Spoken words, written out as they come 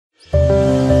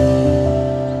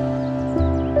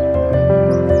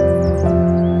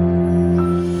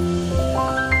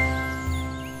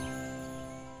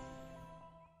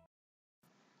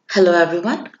Hello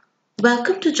everyone,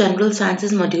 welcome to General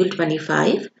Sciences Module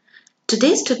 25.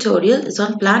 Today's tutorial is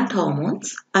on plant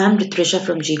hormones. I am Ritrisha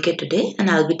from GKToday and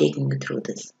I'll be taking you through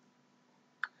this.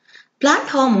 Plant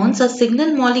hormones are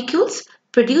signal molecules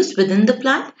produced within the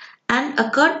plant and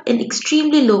occur in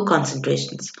extremely low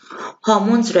concentrations.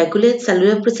 Hormones regulate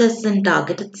cellular processes in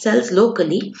targeted cells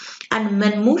locally and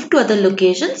when moved to other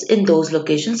locations in those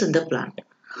locations in the plant.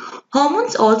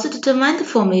 Hormones also determine the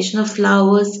formation of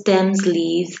flowers, stems,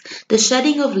 leaves, the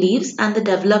shedding of leaves, and the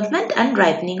development and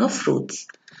ripening of fruits.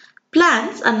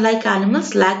 Plants, unlike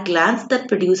animals, lack glands that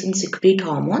produce and secrete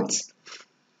hormones.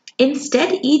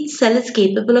 Instead, each cell is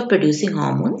capable of producing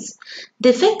hormones. They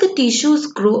affect the tissues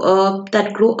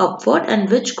that grow upward and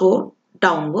which grow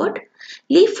downward,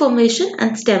 leaf formation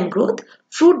and stem growth,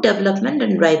 fruit development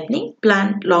and ripening,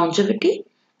 plant longevity,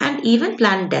 and even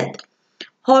plant death.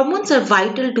 Hormones are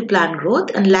vital to plant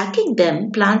growth and lacking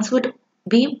them, plants would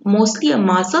be mostly a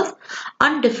mass of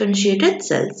undifferentiated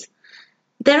cells.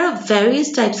 There are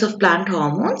various types of plant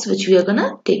hormones which we are going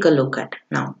to take a look at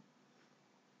now.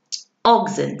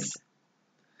 Auxins.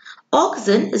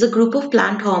 Auxin is a group of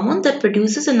plant hormone that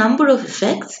produces a number of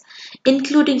effects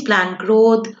including plant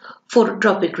growth,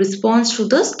 phototropic response through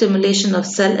the stimulation of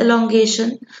cell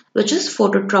elongation, which is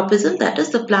phototropism, that is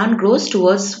the plant grows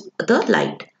towards the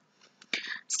light.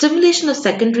 Stimulation of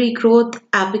secondary growth,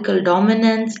 apical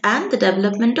dominance, and the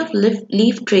development of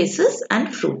leaf traces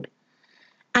and fruit.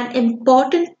 An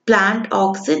important plant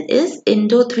auxin is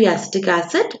indothiacetic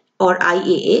acid or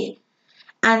IAA,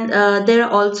 and there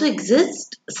also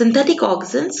exist synthetic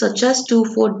auxins such as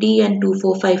 2,4-D and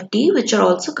 2,4,5-D, which are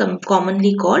also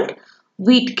commonly called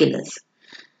weed killers.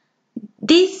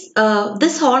 This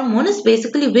hormone is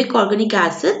basically weak organic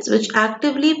acids which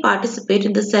actively participate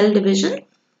in the cell division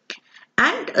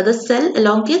and the cell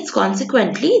elongates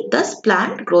consequently, thus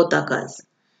plant growth occurs.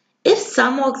 If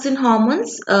some auxin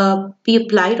hormones be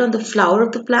applied on the flower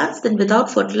of the plants, then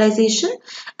without fertilization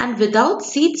and without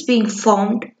seeds being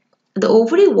formed, the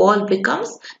ovary wall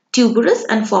becomes tuberous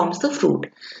and forms the fruit.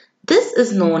 This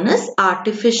is known as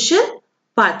artificial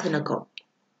parthenocarp.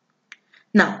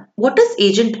 Now, what is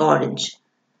Agent Orange?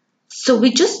 So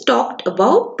we just talked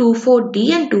about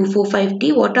 2,4-D and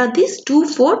 2,4,5-D. What are these?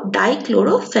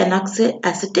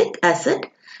 2,4-dichlorophenoxyacetic acid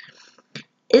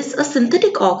is a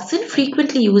synthetic auxin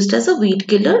frequently used as a weed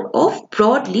killer of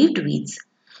broad-leaved weeds.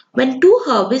 When two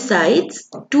herbicides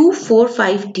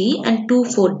 2,4,5-D and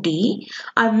 2,4-D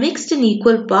are mixed in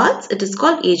equal parts, it is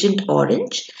called Agent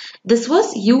Orange. This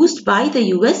was used by the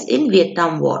US in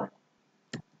Vietnam War.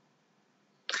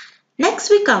 Next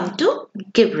we come to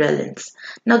gibberellins.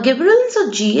 Now gibberellins or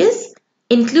GS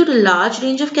include a large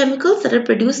range of chemicals that are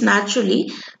produced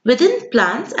naturally within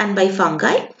plants and by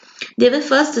fungi. They were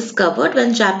first discovered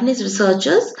when Japanese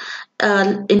researchers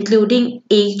including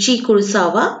Eiichi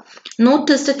Kurosawa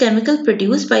noticed a chemical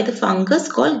produced by the fungus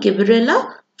called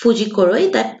Gibberella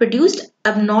fujikuroi that produced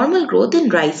abnormal growth in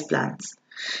rice plants.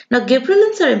 Now,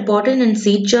 gibberellins are important in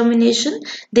seed germination.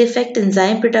 They affect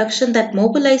enzyme production that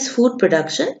mobilize food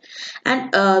production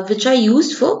and which are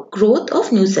used for growth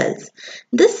of new cells.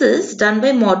 This is done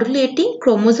by modulating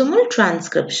chromosomal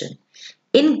transcription.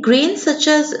 In grains such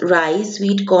as rice,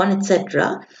 wheat, corn,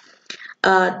 etc.,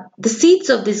 the seeds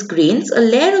of these grains, a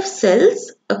layer of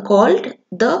cells called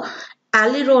the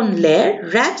aileron layer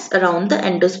wraps around the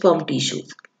endosperm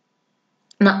tissues.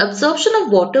 Now, absorption of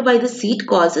water by the seed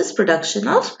causes production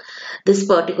of this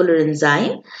particular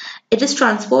enzyme. It is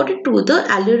transported to the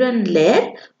aileron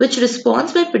layer, which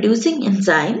responds by producing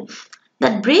enzyme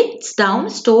that breaks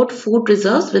down stored food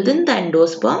reserves within the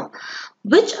endosperm,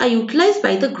 which are utilized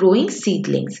by the growing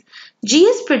seedlings.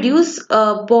 GS produce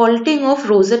bolting of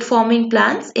rosette-forming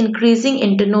plants, increasing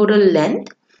internodal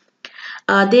length.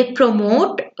 They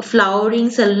promote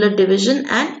flowering, cellular division,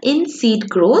 and in-seed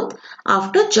growth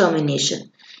after germination.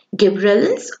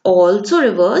 Gibberellins also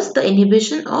reverse the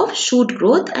inhibition of shoot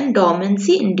growth and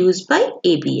dormancy induced by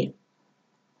ABA.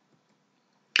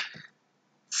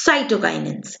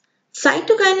 Cytokinins.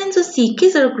 Cytokinins or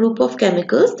CKs are a group of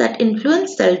chemicals that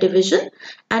influence cell division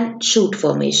and shoot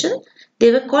formation.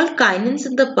 They were called kinins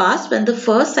in the past when the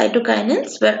first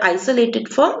cytokinins were isolated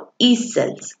from yeast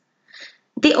cells.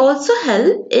 They also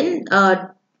help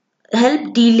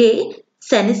delay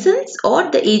senescence or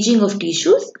the aging of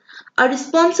tissues, are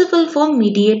responsible for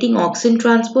mediating auxin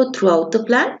transport throughout the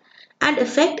plant and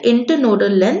affect internodal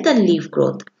length and leaf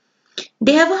growth.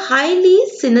 They have a highly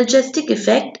synergistic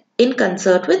effect in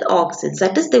concert with auxins,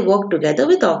 that is, they work together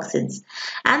with auxins.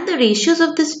 And the ratios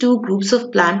of these two groups of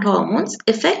plant hormones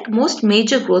affect most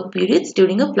major growth periods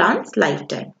during a plant's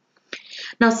lifetime.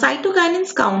 Now,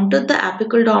 cytokinins counter the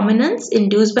apical dominance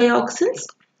induced by auxins.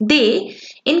 They,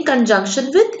 in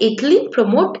conjunction with ethylene,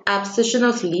 promote abscission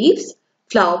of leaves,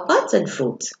 flower parts and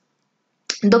fruits.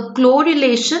 The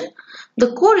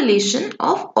correlation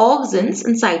of auxins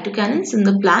and cytokinins in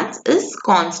the plants is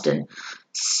constant.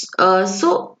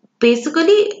 So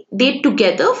basically they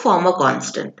together form a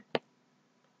constant.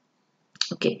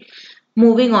 Okay,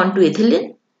 moving on to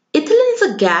ethylene. Ethylene is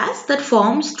a gas that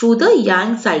forms through the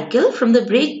Yang cycle from the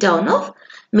breakdown of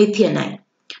methionine,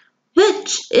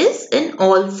 which is in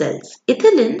all cells.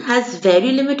 Ethylene has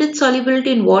very limited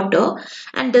solubility in water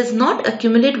and does not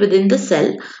accumulate within the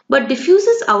cell but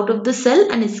diffuses out of the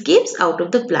cell and escapes out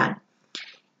of the plant.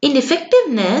 In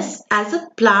effectiveness as a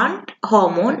plant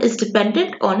hormone is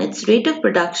dependent on its rate of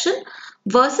production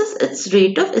versus its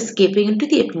rate of escaping into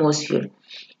the atmosphere.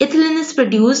 Ethylene is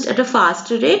produced at a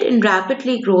faster rate in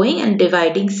rapidly growing and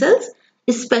dividing cells,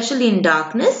 especially in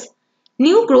darkness.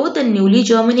 New growth and newly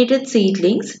germinated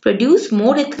seedlings produce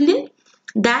more ethylene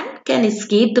than can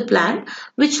escape the plant,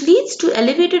 which leads to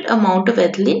elevated amount of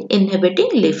ethylene inhibiting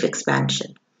leaf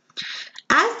expansion.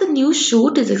 As the new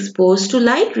shoot is exposed to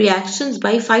light, reactions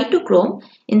by phytochrome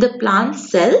in the plant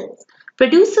cells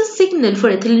produce a signal for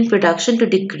ethylene production to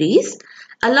decrease,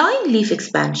 allowing leaf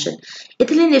expansion.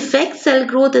 Ethylene affects cell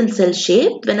growth and cell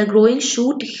shape. When a growing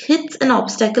shoot hits an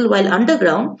obstacle while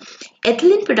underground,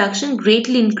 ethylene production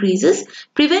greatly increases,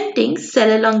 preventing cell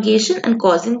elongation and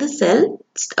causing the cell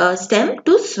stem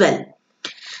to swell.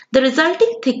 The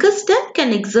resulting thicker stem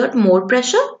can exert more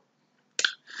pressure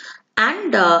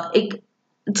and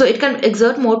it can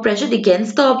exert more pressure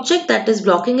against the object that is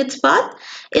blocking its path.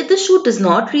 If the shoot does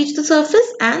not reach the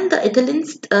surface and the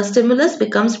ethylene stimulus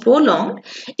becomes prolonged,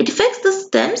 it affects the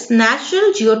stem's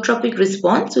natural geotropic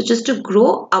response, which is to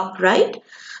grow upright,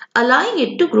 allowing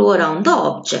it to grow around the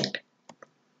object.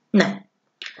 Now,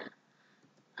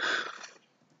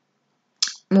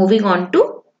 moving on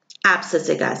to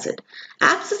abscisic acid.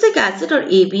 Abscisic acid or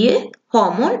ABA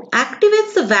hormone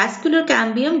activates the vascular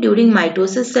cambium during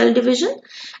mitosis cell division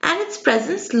and its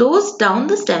presence slows down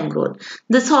the stem growth.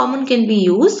 This hormone can be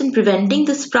used in preventing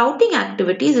the sprouting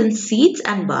activities in seeds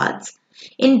and buds.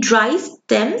 In dry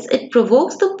stems, it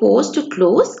provokes the pores to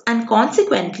close and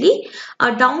consequently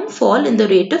a downfall in the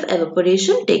rate of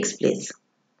evaporation takes place.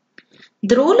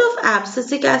 The role of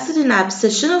abscisic acid in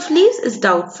abscission of leaves is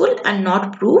doubtful and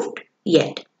not proved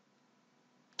yet.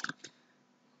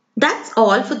 That's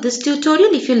all for this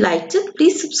tutorial. If you liked it,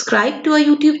 please subscribe to our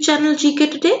YouTube channel GK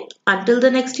Today. Until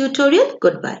the next tutorial,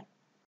 goodbye.